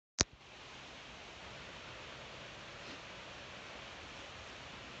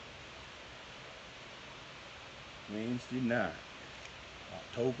Wednesday night,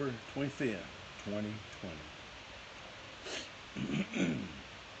 October 25th, 2020.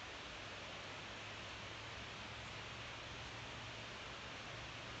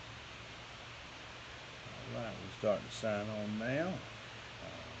 All right, we're starting to sign on now.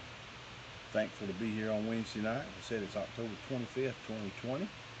 Thankful to be here on Wednesday night. Like I said, it's October 25th, 2020. I'm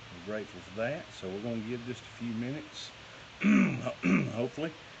grateful for that. So we're going to give just a few minutes.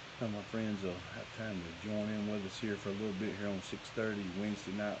 Hopefully, some of my friends will have time to join in with us here for a little bit here on 6:30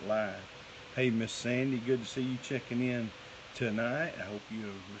 Wednesday Night Live. Hey, Miss Sandy, good to see you checking in tonight. I hope you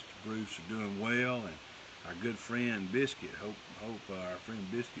and Mr. Bruce are doing well, and our good friend Biscuit. Hope our friend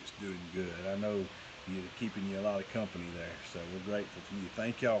Biscuit's doing good. I know you're keeping you a lot of company there, so we're grateful for you.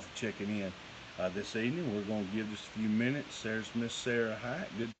 Thank y'all for checking in this evening. We're going to give just a few minutes. There's Miss Sarah Hyatt.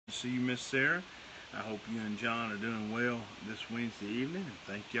 Good to see you, Miss Sarah. I hope you and John are doing well this Wednesday evening. And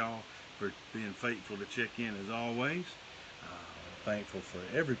thank y'all for being faithful to check in as always. Thankful for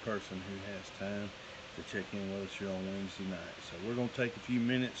every person who has time to check in with us here on Wednesday night. So we're going to take a few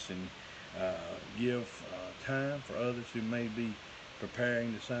minutes and give time for others who may be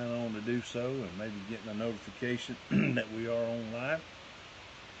preparing to sign on to do so, and maybe getting a notification that we are on live.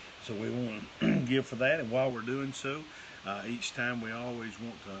 So we want to give for that. And while we're doing so, each time we always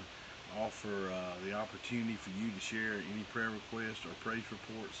want to offer the opportunity for you to share any prayer requests or praise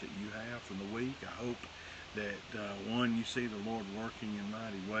reports that you have from the week. I hope that one, you see the Lord working in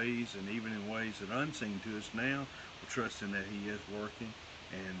mighty ways, and even in ways that are unseen to us now. We're trusting that He is working,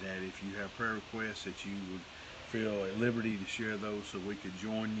 and that if you have prayer requests, that you would feel at liberty to share those, so we could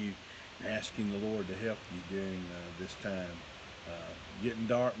join you asking the Lord to help you during this time. Getting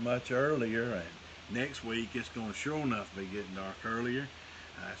dark much earlier, and next week it's going to sure enough be getting dark earlier.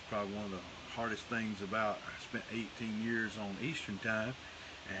 That's probably one of the hardest things about, I spent 18 years on Eastern time,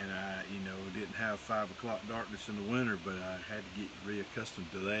 and I, didn't have 5 o'clock darkness in the winter, but I had to get reaccustomed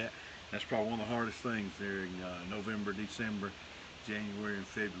to that. That's probably one of the hardest things during November, December, January, and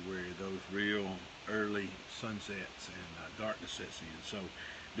February, those real early sunsets and darkness sets in. So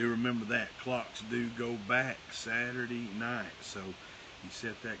do remember that. Clocks do go back Saturday night, so you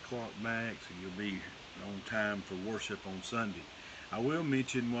set that clock back so you'll be on time for worship on Sunday. I will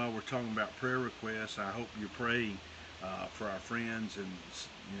mention, while we're talking about prayer requests, I hope you're praying for our friends and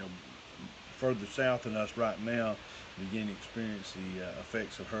further south than us right now, beginning to experience the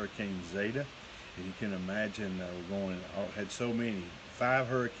effects of Hurricane Zeta. As you can imagine, had so many. 5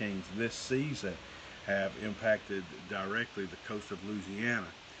 hurricanes this season have impacted directly the coast of Louisiana.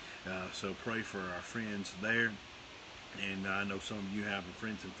 So pray for our friends there. And I know some of you have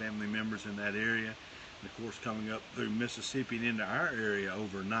friends and family members in that area. And of course, coming up through Mississippi and into our area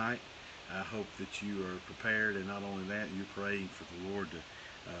overnight, I hope that you are prepared, and not only that, you're praying for the Lord to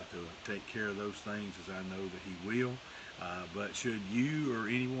take care of those things, as I know that He will. But should you or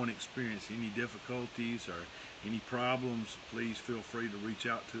anyone experience any difficulties or any problems, please feel free to reach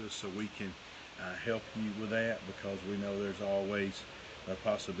out to us so we can help you with that, because we know there's always a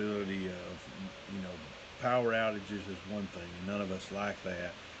possibility of, power outages is one thing, and none of us like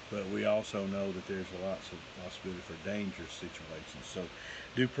that. But we also know that there's lots of possibility for dangerous situations. So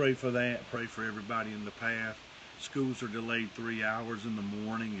do pray for that. Pray for everybody in the path. Schools are delayed 3 hours in the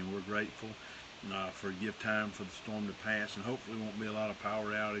morning, and we're grateful for give time for the storm to pass. And hopefully won't be a lot of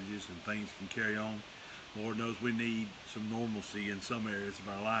power outages and things can carry on. Lord knows we need some normalcy in some areas of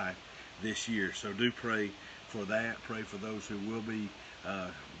our life this year. So do pray for that. Pray for those who will be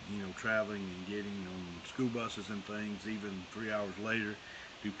traveling and getting on school buses and things, even 3 hours later.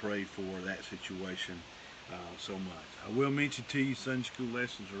 Do pray for that situation so much. I will mention to you, Sunday school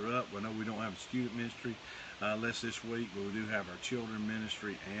lessons are up. I know we don't have a student ministry less this week, but we do have our children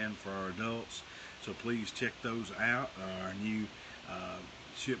ministry and for our adults. So please check those out. Our new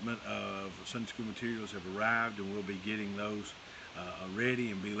shipment of Sunday school materials have arrived, and we'll be getting those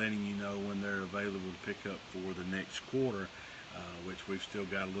ready and be letting you know when they're available to pick up for the next quarter, which we've still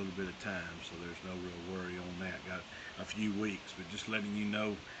got a little bit of time, so there's no real worry on that. Got a few weeks, but just letting you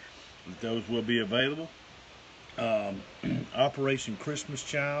know that those will be available. Operation Christmas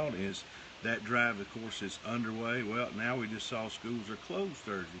Child that drive, of course, is underway. Well, now we just saw schools are closed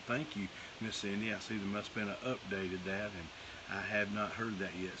Thursday. Thank you, Miss Cindy. I see there must have been an updated that, and I had not heard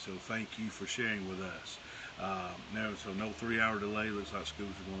that yet, so thank you for sharing with us. So no 3-hour delay. Looks like schools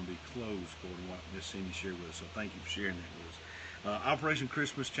are going to be closed, according to what Miss Cindy shared with us, so thank you for sharing that with us. Operation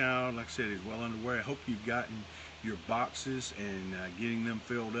Christmas Child, like I said, is well underway. I hope you've gotten your boxes and getting them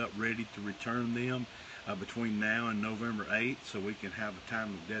filled up, ready to return them between now and November 8th, so we can have a time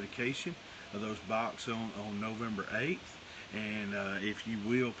of dedication of those boxes on November 8th. And if you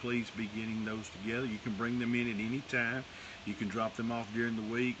will, please be getting those together. You can bring them in at any time. You can drop them off during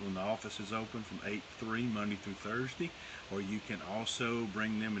the week when the office is open from 8 to 3, Monday through Thursday. Or you can also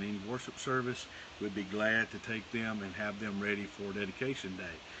bring them at any worship service. We'd be glad to take them and have them ready for dedication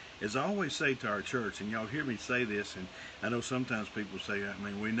day. As I always say to our church, and y'all hear me say this, and I know sometimes people say, I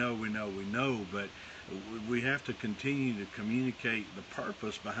mean, we know, but we have to continue to communicate the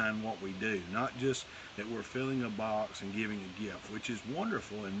purpose behind what we do. Not just that we're filling a box and giving a gift, which is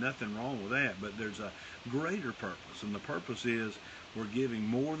wonderful and nothing wrong with that, but there's a greater purpose. And the purpose is we're giving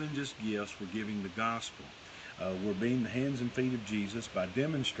more than just gifts, we're giving the gospel. We're being the hands and feet of Jesus by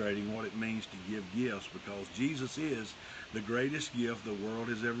demonstrating what it means to give gifts, because Jesus is the greatest gift the world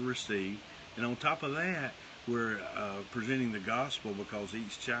has ever received. And on top of that, we're presenting the gospel, because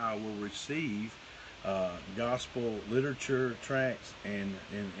each child will receive gospel literature, tracts, and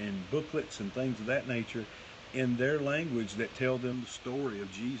booklets and things of that nature in their language that tell them the story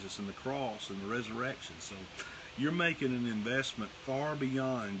of Jesus and the cross and the resurrection. So you're making an investment far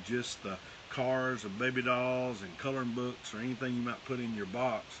beyond just the cars or baby dolls and coloring books or anything you might put in your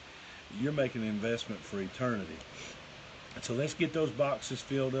box. You're making an investment for eternity. So let's get those boxes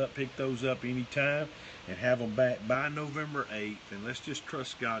filled up, pick those up anytime, and have them back by November 8th. And let's just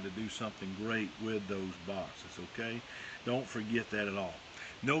trust God to do something great with those boxes, okay? Don't forget that at all.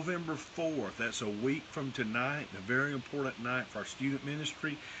 November 4th, that's a week from tonight, a very important night for our student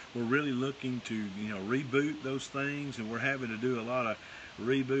ministry. We're really looking to, reboot those things, and we're having to do a lot of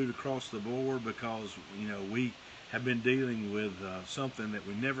reboot across the board because, we have been dealing with something that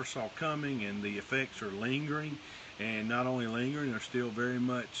we never saw coming, and the effects are lingering. And not only lingering, they're still very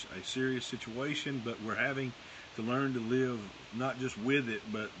much a serious situation, but we're having to learn to live not just with it,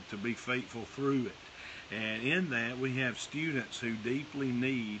 but to be faithful through it. And in that, we have students who deeply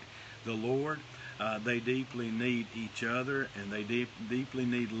need the Lord. They deeply need each other, and they deeply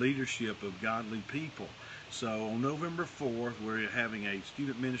need leadership of godly people. So on November 4th, we're having a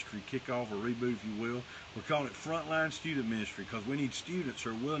student ministry kickoff, or reboot, if you will. We're calling it Frontline Student Ministry, because we need students who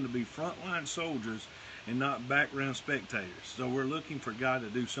are willing to be frontline soldiers and not background spectators. So we're looking for God to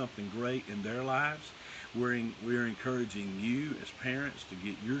do something great in their lives. We're encouraging you as parents to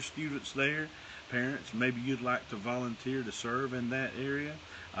get your students there. Parents, maybe you'd like to volunteer to serve in that area.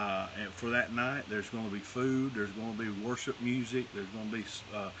 And for that night, there's going to be food, there's going to be worship music, there's going to be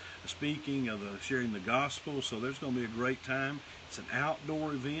speaking of sharing the gospel. So there's going to be a great time. It's an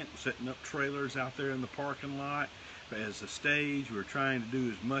outdoor event, setting up trailers out there in the parking lot as a stage. We're trying to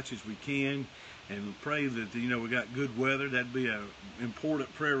do as much as we can, and pray that we got good weather. That'd be an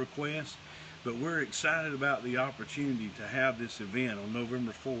important prayer request. But we're excited about the opportunity to have this event on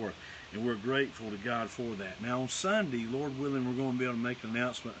November 4th, and we're grateful to God for that. Now on Sunday, Lord willing, we're going to be able to make an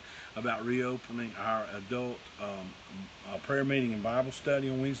announcement about reopening our adult prayer meeting and Bible study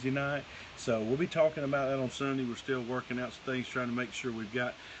on Wednesday night. So we'll be talking about that on Sunday. We're still working out some things, trying to make sure we've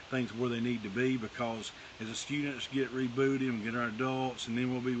got things where they need to be, because as the students get rebooted and get our adults, and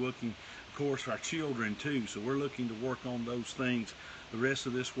then we'll be looking, of course, for our children too. So we're looking to work on those things the rest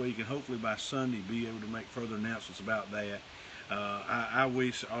of this week, and hopefully by Sunday be able to make further announcements about that. I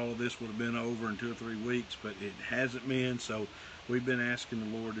wish all of this would have been over in 2 or 3 weeks, but it hasn't been. So we've been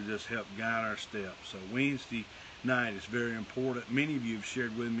asking the Lord to just help guide our steps. So Wednesday night is very important. Many of you have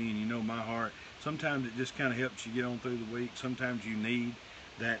shared with me, and you know my heart. Sometimes it just kind of helps you get on through the week. Sometimes you need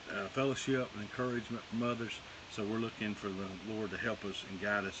that fellowship and encouragement from others. So we're looking for the Lord to help us and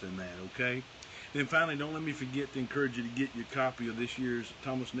guide us in that, okay? Then finally, don't let me forget to encourage you to get your copy of this year's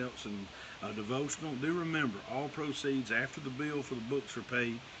Thomas Nelson devotional. Do remember, all proceeds after the bill for the books are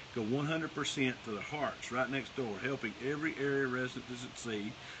paid go 100% for the Hearts right next door, helping every area resident to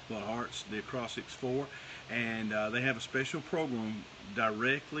succeed. The Hearts, the acrostics for, and they have a special program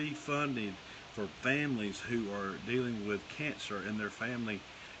directly funded for families who are dealing with cancer in their family,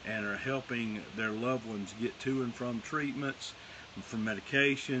 and are helping their loved ones get to and from treatments, for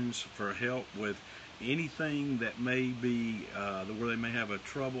medications, for help with anything that may be where they may have a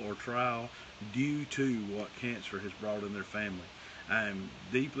trouble or trial due to what cancer has brought in their family. I am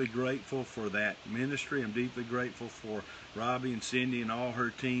deeply grateful for that ministry. I'm deeply grateful for Robbie and Cindy and all her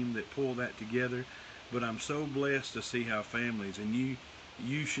team that pull that together. But I'm so blessed to see how families, and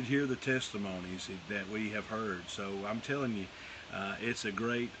you should hear the testimonies that we have heard. So I'm telling you, it's a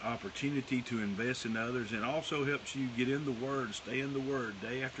great opportunity to invest in others, and also helps you get in the Word, stay in the Word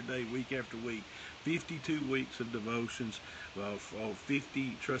day after day, week after week. 52 weeks of devotions,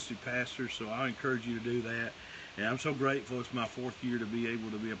 50 trusted pastors, so I encourage you to do that. And I'm so grateful. It's my 4th year to be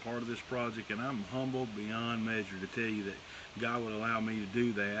able to be a part of this project, and I'm humbled beyond measure to tell you that God would allow me to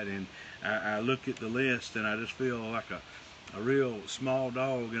do that. And I look at the list, and I just feel like a real small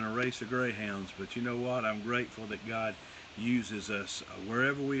dog in a race of greyhounds. But you know what? I'm grateful that God uses us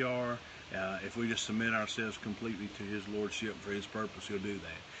wherever we are. If we just submit ourselves completely to His Lordship for His purpose, He'll do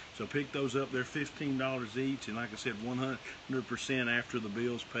that. So pick those up. They're $15 each, and like I said, 100% after the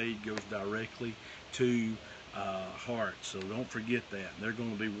bill's paid goes directly to Hearts. So don't forget that. They're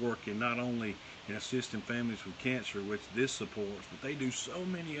going to be working not only in assisting families with cancer, which this supports, but they do so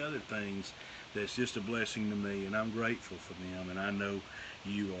many other things that's just a blessing to me, and I'm grateful for them, and I know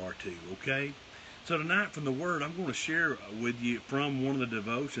you are too. Okay? So tonight from the Word, I'm going to share with you from one of the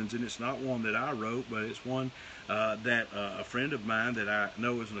devotions, and it's not one that I wrote, but it's one that a friend of mine that I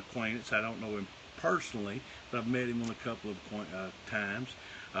know is an acquaintance. I don't know him personally, but I've met him on a couple of times.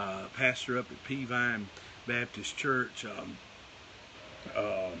 Pastor up at Peavine Baptist Church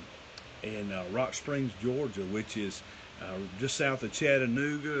in Rock Springs, Georgia, which is just south of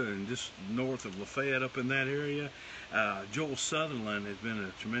Chattanooga and just north of Lafayette, up in that area. Joel Sutherland has been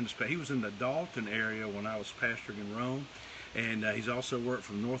a tremendous pastor. He was in the Dalton area when I was pastoring in Rome, and he's also worked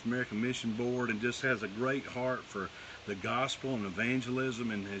for the North American Mission Board and just has a great heart for the gospel and evangelism,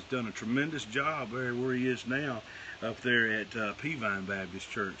 and has done a tremendous job where he is now up there at Peavine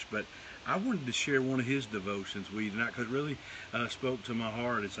Baptist Church. But I wanted to share one of his devotions with you tonight because it really spoke to my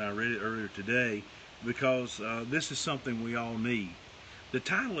heart as I read it earlier today, because this is something we all need. The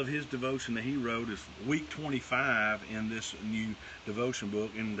title of his devotion that he wrote is Week 25 in this new devotion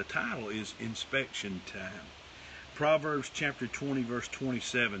book, and the title is Inspection Time. Proverbs chapter 20, verse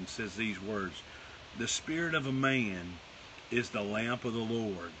 27 says these words, "The spirit of a man is the lamp of the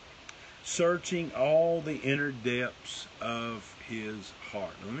Lord, searching all the inner depths of his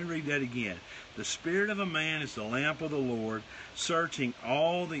heart." Let me read that again. The spirit of a man is the lamp of the Lord, searching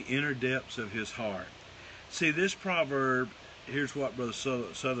all the inner depths of his heart. See, this proverb, here's what Brother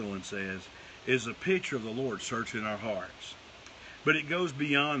Sutherland says, is a picture of the Lord searching our hearts. But it goes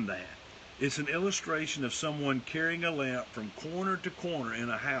beyond that. It's an illustration of someone carrying a lamp from corner to corner in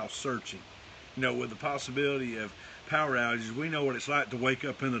a house searching. You know, with the possibility of power outages, we know what it's like to wake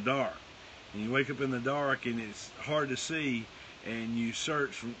up in the dark. And you wake up in the dark and it's hard to see, and you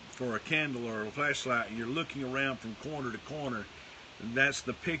search for a candle or a flashlight, and you're looking around from corner to corner. And that's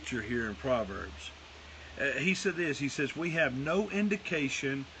the picture here in Proverbs. He said this, he says, "We have no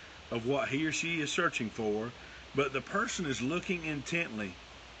indication of what he or she is searching for, but the person is looking intently.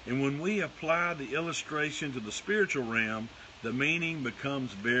 And when we apply the illustration to the spiritual realm, the meaning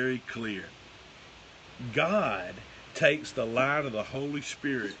becomes very clear." God takes the light of the Holy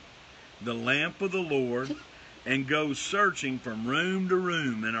Spirit, the lamp of the Lord, and goes searching from room to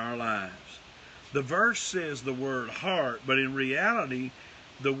room in our lives. The verse says the word heart, but in reality,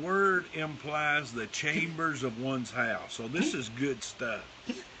 the word implies the chambers of one's house. So this is good stuff.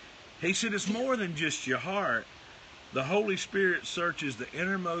 He said it's more than just your heart. The Holy Spirit searches the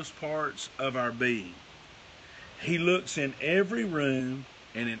innermost parts of our being. He looks in every room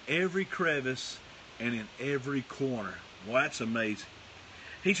and in every crevice and in every corner. Well, that's amazing.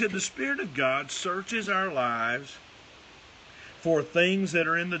 He said the Spirit of God searches our lives for things that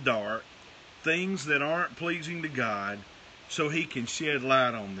are in the dark, things that aren't pleasing to God, so He can shed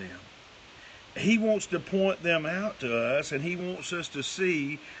light on them. He wants to point them out to us, and He wants us to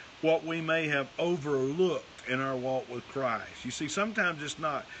see what we may have overlooked in our walk with Christ. You see, sometimes it's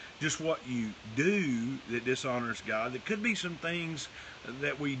not just what you do that dishonors God. There could be some things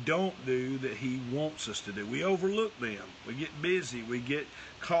that we don't do that He wants us to do. We overlook them. We get busy. We get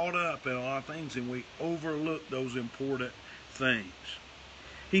caught up in a lot of things, and we overlook those important things.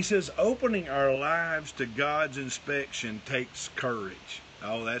 He says opening our lives to God's inspection takes courage.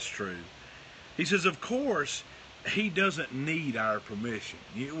 Oh, that's true. He says, of course, He doesn't need our permission.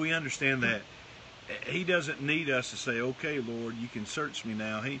 We understand that. He doesn't need us to say, "Okay, Lord, you can search me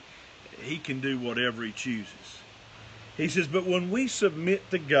now." He can do whatever He chooses. He says, but when we submit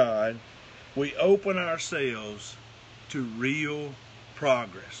to God, we open ourselves to real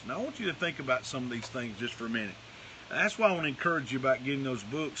progress. Now, I want you to think about some of these things just for a minute. That's why I want to encourage you about getting those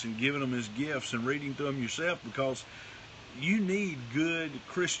books and giving them as gifts and reading through them yourself, because you need good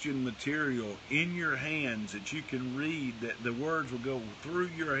Christian material in your hands that you can read, that the words will go through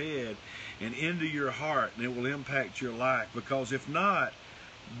your head and into your heart, and it will impact your life. Because if not,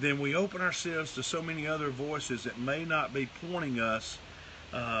 then we open ourselves to so many other voices that may not be pointing us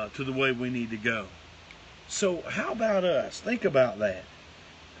to the way we need to go. So how about us? Think about that.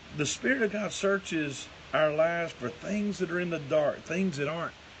 The Spirit of God searches our lives for things that are in the dark, things that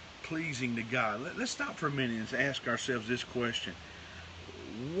aren't pleasing to God. Let's stop for a minute and ask ourselves this question.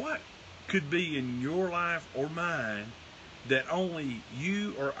 What could be in your life or mine that only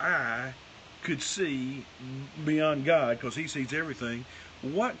you or I could see beyond God, because he sees everything,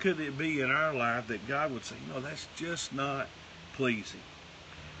 what could it be in our life that God would say, that's just not pleasing?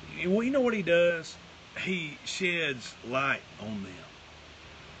 Well, you know what he does? He sheds light on them.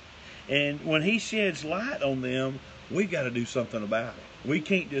 And when he sheds light on them, we got to do something about it. We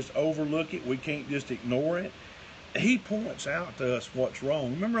can't just overlook it. We can't just ignore it. He points out to us what's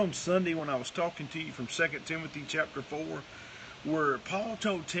wrong. Remember on Sunday when I was talking to you from 2 Timothy chapter 4, where Paul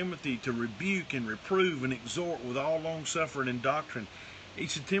told Timothy to rebuke and reprove and exhort with all long-suffering and doctrine. He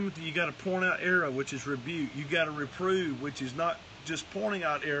said, Timothy, you got to point out error, which is rebuke. You got to reprove, which is not just pointing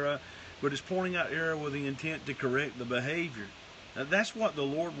out error, but it's pointing out error with the intent to correct the behavior. Now, that's what the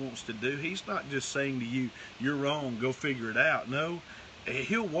Lord wants to do. He's not just saying to you, you're wrong, go figure it out. No,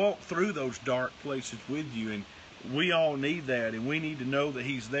 he'll walk through those dark places with you, and we all need that, and we need to know that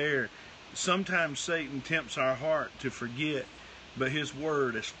he's there. Sometimes Satan tempts our heart to forget, but his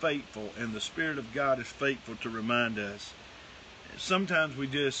word is faithful, and the Spirit of God is faithful to remind us. Sometimes we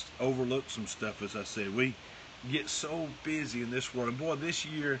just overlook some stuff, as I said. We get so busy in this world. And boy, this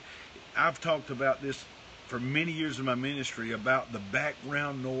year, I've talked about this for many years in my ministry, about the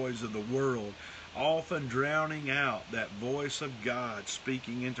background noise of the world, often drowning out that voice of God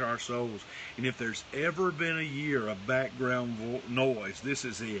speaking into our souls. And if there's ever been a year of background noise, this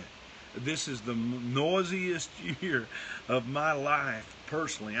is it. This is the noisiest year of my life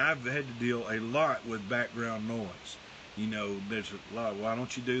personally. I've had to deal a lot with background noise. There's a lot of, why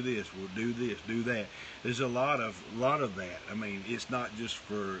don't you do this? Well, do this, do that. There's a lot of that. I mean, it's not just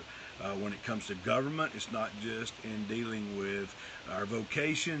for when it comes to government. It's not just in dealing with our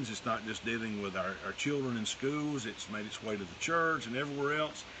vocations. It's not just dealing with our children in schools. It's made its way to the church and everywhere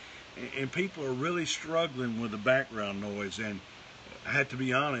else. And people are really struggling with the background noise. And I have to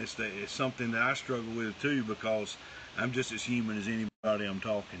be honest, it's something that I struggle with too, because I'm just as human as anybody I'm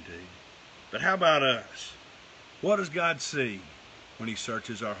talking to. But how about us? What does God see when he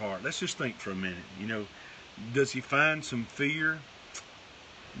searches our heart? Let's just think for a minute. Does he find some fear?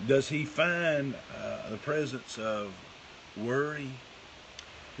 Does he find the presence of worry?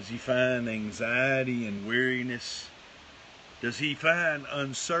 Does he find anxiety and weariness? Does he find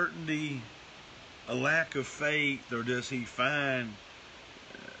uncertainty, a lack of faith, or does he find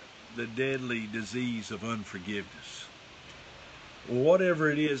the deadly disease of unforgiveness? Well,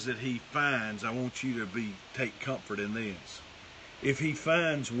 whatever it is that he finds, I want you to take comfort in this. If he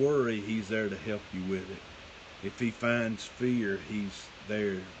finds worry, he's there to help you with it. If he finds fear, he's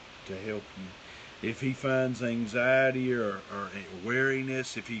there to help you. If he finds anxiety or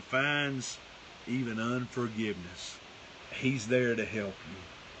weariness, if he finds even unforgiveness, he's there to help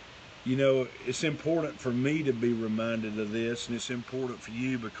you. It's important for me to be reminded of this, and it's important for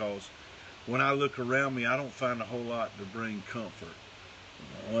you, because when I look around me, I don't find a whole lot to bring comfort.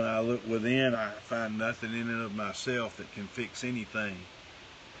 When I look within, I find nothing in and of myself that can fix anything.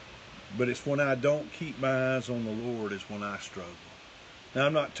 But it's when I don't keep my eyes on the Lord is when I struggle. Now,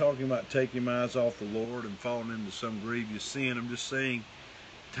 I'm not talking about taking my eyes off the Lord and falling into some grievous sin. I'm just saying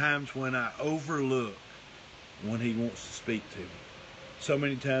times when I overlook when he wants to speak to me. So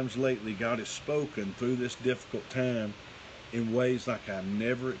many times lately, God has spoken through this difficult time in ways like I've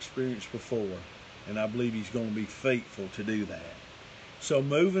never experienced before. And I believe he's going to be faithful to do that. So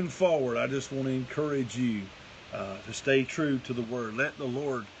moving forward, I just want to encourage you to stay true to the word. Let the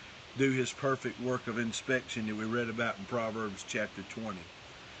Lord do his perfect work of inspection that we read about in Proverbs chapter 20.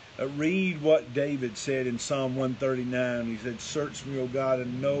 Read what David said in Psalm 139. He said, search me, O God,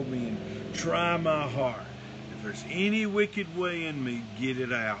 and know me, and try my heart. If there's any wicked way in me, get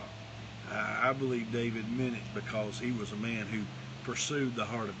it out. I believe David meant it, because he was a man who pursued the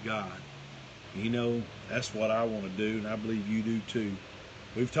heart of God. That's what I want to do, and I believe you do too.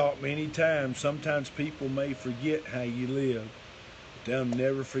 We've talked many times, sometimes people may forget how you live, but they'll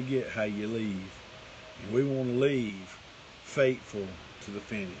never forget how you leave. And we want to leave faithful to the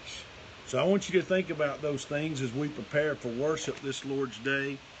finish. So I want you to think about those things as we prepare for worship this Lord's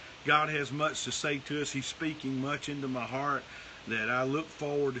Day. God has much to say to us. He's speaking much into my heart that I look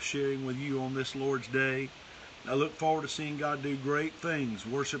forward to sharing with you on this Lord's Day. I look forward to seeing God do great things.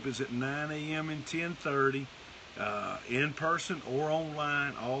 Worship is at 9 a.m. and 10:30, in person or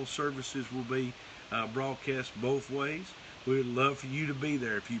online. All services will be broadcast both ways. We would love for you to be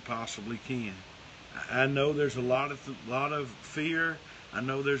there if you possibly can. I know there's a lot of fear. I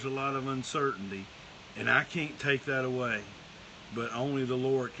know there's a lot of uncertainty, and I can't take that away. But only the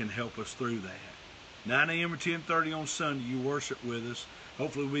Lord can help us through that. 9 a.m. or 10:30 on Sunday, you worship with us.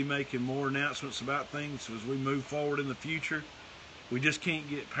 Hopefully we'll be making more announcements about things as we move forward in the future. We just can't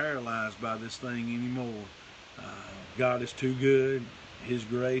get paralyzed by this thing anymore. God is too good. His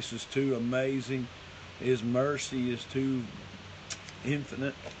grace is too amazing. His mercy is too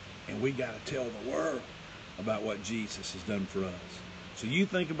infinite. And we got to tell the world about what Jesus has done for us. So you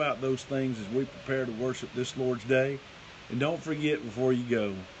think about those things as we prepare to worship this Lord's Day. And don't forget before you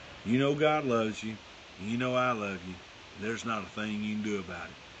go, you know God loves you. You know I love you. There's not a thing you can do about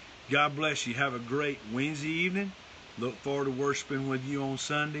it. God bless you. Have a great Wednesday evening. Look forward to worshiping with you on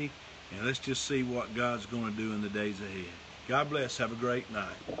Sunday. And let's just see what God's going to do in the days ahead. God bless. Have a great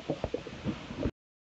night.